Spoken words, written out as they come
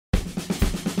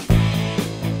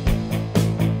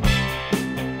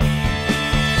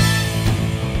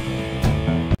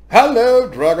Hello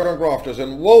Dragon Crafters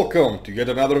and welcome to yet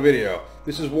another video.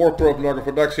 This is Warcraft Dragon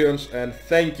Productions and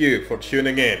thank you for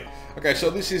tuning in. Okay, so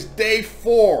this is day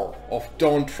 4 of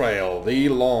Dawntrail, the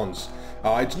launch.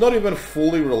 It's not even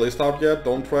fully released out yet,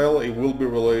 Dawntrail. It will be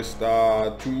released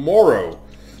tomorrow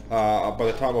by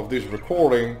the time of this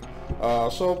recording.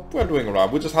 So we're doing alright.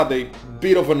 We just had a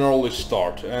bit of an early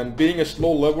start, and being a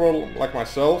slow leveler like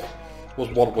myself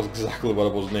was exactly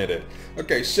what was needed.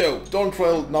 Okay, so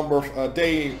Dawntrail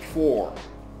day 4.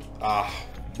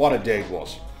 What a day it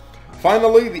was.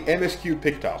 Finally, the MSQ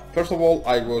picked up. First of all,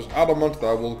 I was adamant that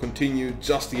I will continue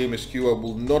just the MSQ. I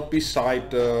will not be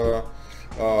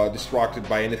distracted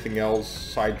by anything else,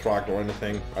 sidetracked or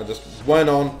anything. I just went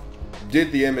on,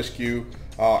 did the MSQ.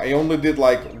 I only did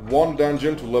like one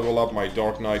dungeon to level up my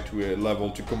Dark Knight to a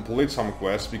level to complete some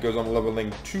quests, because I'm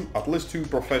leveling at least two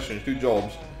professions, two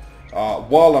jobs,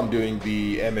 while I'm doing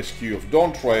the MSQ of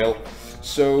Dawntrail.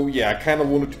 So yeah, I kind of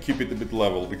wanted to keep it a bit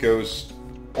level, because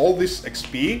all this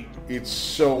XP, it's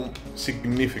so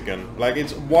significant. Like,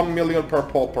 it's 1 million per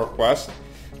pod per quest.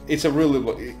 It's a really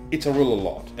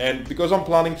lot. And because I'm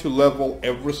planning to level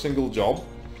every single job,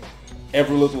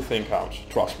 every little thing counts,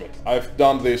 trust me. I've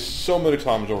done this so many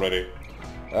times already,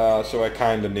 so I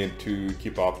kind of need to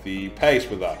keep up the pace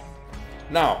with that.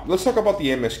 Now, let's talk about the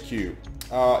MSQ.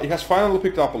 It has finally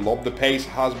picked up a lot. The pace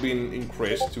has been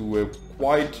increased to a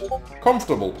quite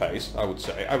comfortable pace, I would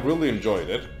say. I really enjoyed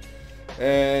it.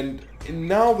 And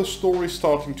now the story is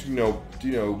starting to,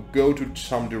 go to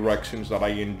some directions that I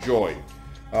enjoy.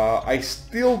 I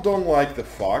still don't like the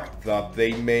fact that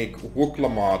they make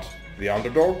MacLeod the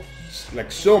underdog,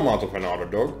 like so much of an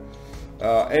underdog.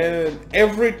 And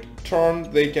every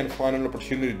turn they can find an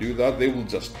opportunity to do that, they will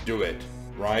just do it,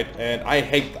 right? And I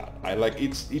hate that.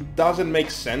 It doesn't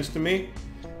make sense to me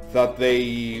that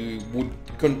they would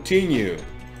continue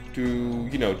to,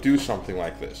 do something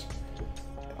like this.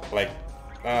 Like,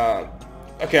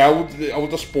 okay, I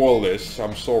would just spoil this.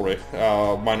 I'm sorry.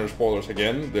 Minor spoilers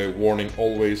again. The warning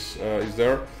always is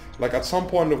there. Like, at some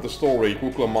point of the story,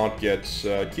 MacLeod gets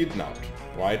kidnapped,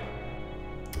 right?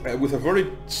 With a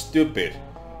very stupid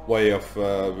way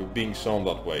of being shown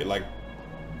that way. Like,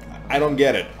 I don't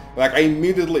get it. Like, I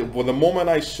immediately, well, the moment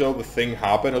I saw the thing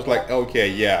happen, I was like, okay,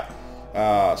 yeah,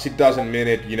 she doesn't mean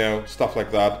it, stuff like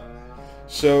that.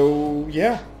 So,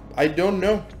 yeah, I don't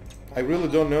know. I really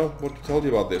don't know what to tell you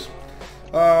about this.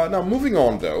 Now, moving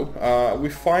on, though, we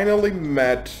finally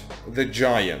met the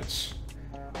giants.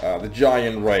 The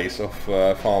giant race of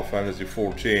Final Fantasy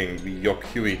XIV, the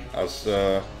Yokyui, as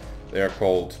they are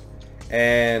called.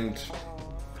 And,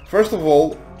 first of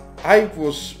all, I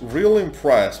was really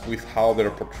impressed with how they're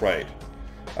portrayed.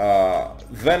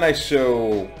 Then I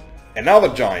saw another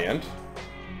giant,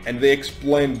 and they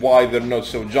explained why they're not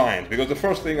so giant. Because the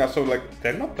first thing I saw, like,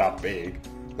 they're not that big.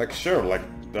 Like, sure, like,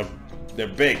 they're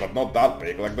big, but not that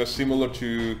big. Like, they're similar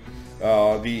to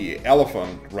the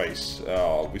elephant race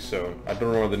we saw. I don't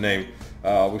remember the name.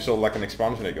 We saw like an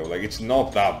expansion ago. Like, it's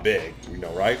not that big,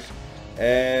 right?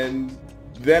 And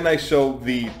then I saw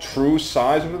the true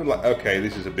size of it, like, okay,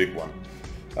 this is a big one.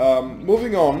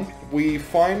 Moving on, we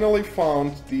finally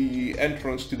found the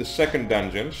entrance to the second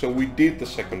dungeon, so we did the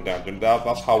second dungeon.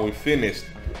 That's how we finished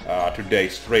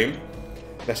today's stream.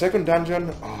 The second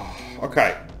dungeon,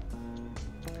 okay.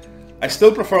 I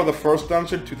still prefer the first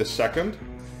dungeon to the second,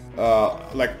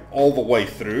 like all the way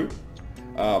through.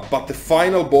 But the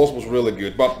final boss was really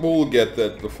good, but we'll get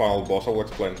the final boss. I'll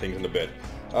explain things in a bit.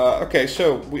 Okay,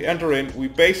 so we enter in, we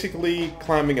basically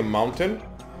climbing a mountain.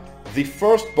 The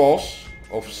first boss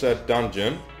of said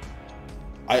dungeon,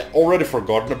 I already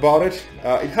forgotten about it.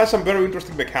 It has some very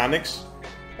interesting mechanics.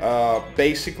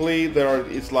 Basically,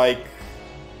 it's like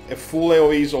a full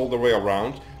AoEs all the way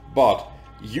around, but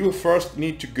you first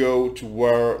need to go to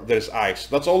where there's ice.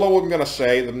 That's all I'm gonna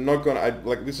say. I'm not gonna,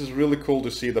 this is really cool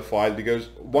to see the fight, because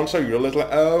once I realized, like,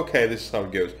 oh, okay, this is how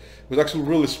it goes. It was actually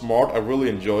really smart. I really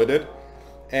enjoyed it.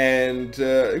 And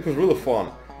it was really fun.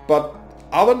 But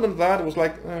other than that, it was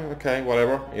like, okay,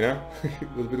 whatever, it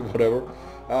was a bit whatever.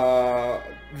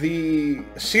 The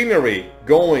scenery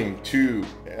going to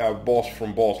boss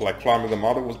from boss, like climbing the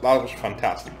mountain, that was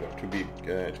fantastic, though,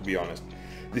 to be honest.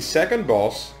 The second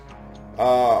boss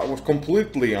was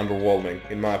completely underwhelming,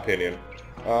 in my opinion.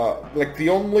 Like, the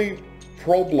only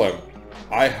problem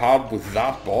I had with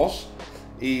that boss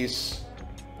is,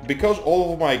 because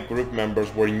all of my group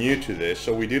members were new to this,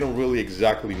 so we didn't really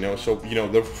exactly know, so,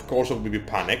 there of course will be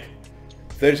panic.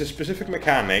 There's a specific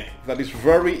mechanic that is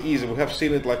very easy. We have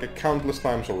seen it like a countless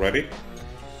times already.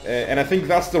 And I think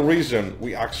that's the reason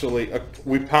we actually,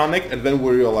 we panicked and then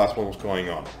we realized what was going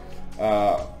on.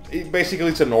 Basically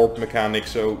it's an orb mechanic,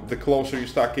 so the closer you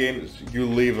stack in, you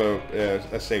leave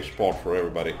a safe spot for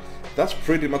everybody. That's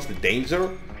pretty much the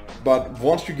danger, but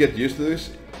once you get used to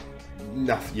this,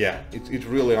 yeah, it's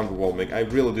really underwhelming. I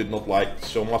really did not like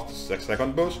so much the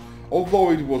second boss,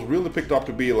 although it was really picked up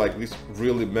to be like this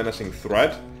really menacing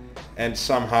threat, and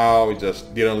somehow it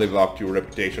just didn't live up to your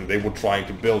reputation they were trying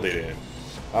to build it in.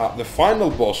 The final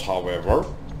boss, however,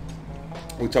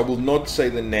 which I will not say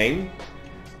the name,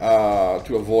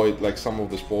 to avoid like some of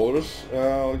the spoilers.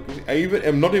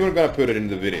 I'm not even gonna put it in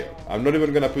the video. I'm not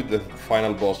even gonna put the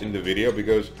final boss in the video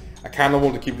because I kind of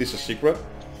want to keep this a secret.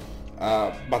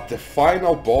 But the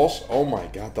final boss, oh my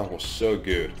god, that was so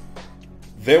good.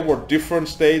 There were different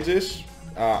stages.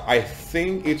 I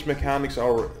think its mechanics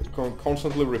are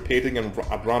constantly repeating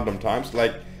at random times.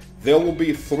 Like there will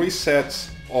be 3 sets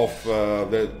of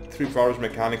the 3 various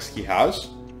mechanics he has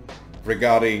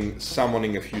regarding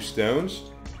summoning a few stones.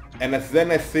 And then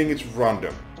I think it's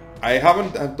random. I've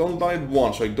done it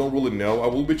once, so I don't really know. I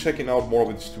will be checking out more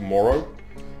of it tomorrow.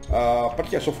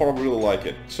 But yeah, so far I really like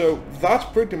it. So that's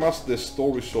pretty much the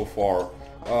story so far.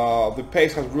 The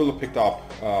pace has really picked up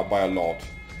by a lot.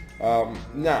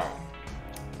 Now,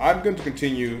 I'm going to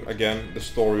continue again the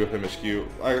story of MSQ.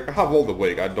 I have all the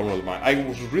week, I don't really mind. I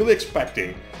was really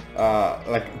expecting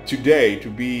like today to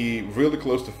be really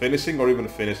close to finishing or even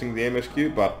finishing the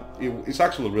MSQ, but it's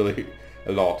actually really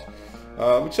a lot,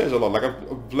 which says a lot. Like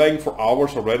I'm playing for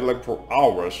hours already, like for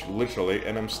hours literally,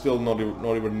 and I'm still not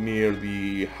even near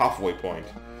the halfway point,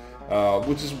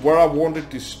 which is where I wanted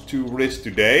to reach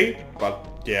today. But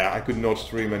yeah, I could not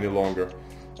stream any longer.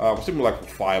 I was streaming like for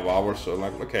 5 hours, so I'm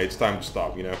like, okay, it's time to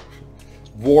stop, you know.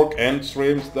 Work and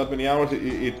streams that many hours,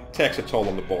 it takes a toll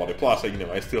on the body. Plus, you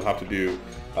know, I still have to do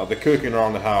the cooking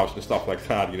around the house and stuff like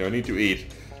that, you know, I need to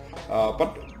eat.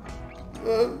 But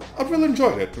I really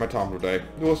enjoyed it, my time today.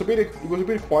 It was a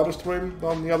bit quieter stream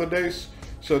than the other days,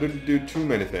 so I didn't do too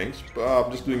many things.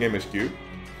 I'm just doing MSQ.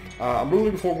 I'm really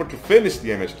looking forward to finish the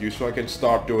MSQ so I can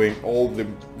start doing all the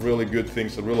really good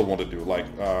things I really want to do, like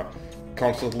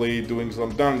constantly doing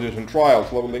some dungeons and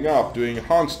trials, leveling up, doing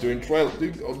hunts, doing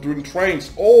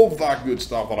trains, all that good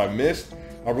stuff that I missed.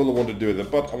 I really want to do that,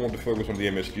 but I want to focus on the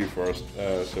MSQ first,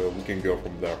 so we can go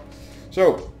from there.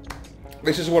 So,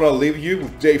 this is what I'll leave you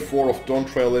with day 4 of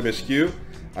Dawntrail MSQ.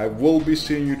 I will be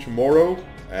seeing you tomorrow,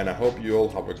 and I hope you all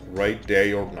have a great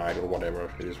day or night or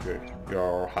whatever it is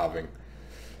you're having.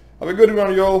 Have a good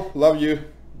one, y'all. Love you.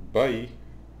 Bye.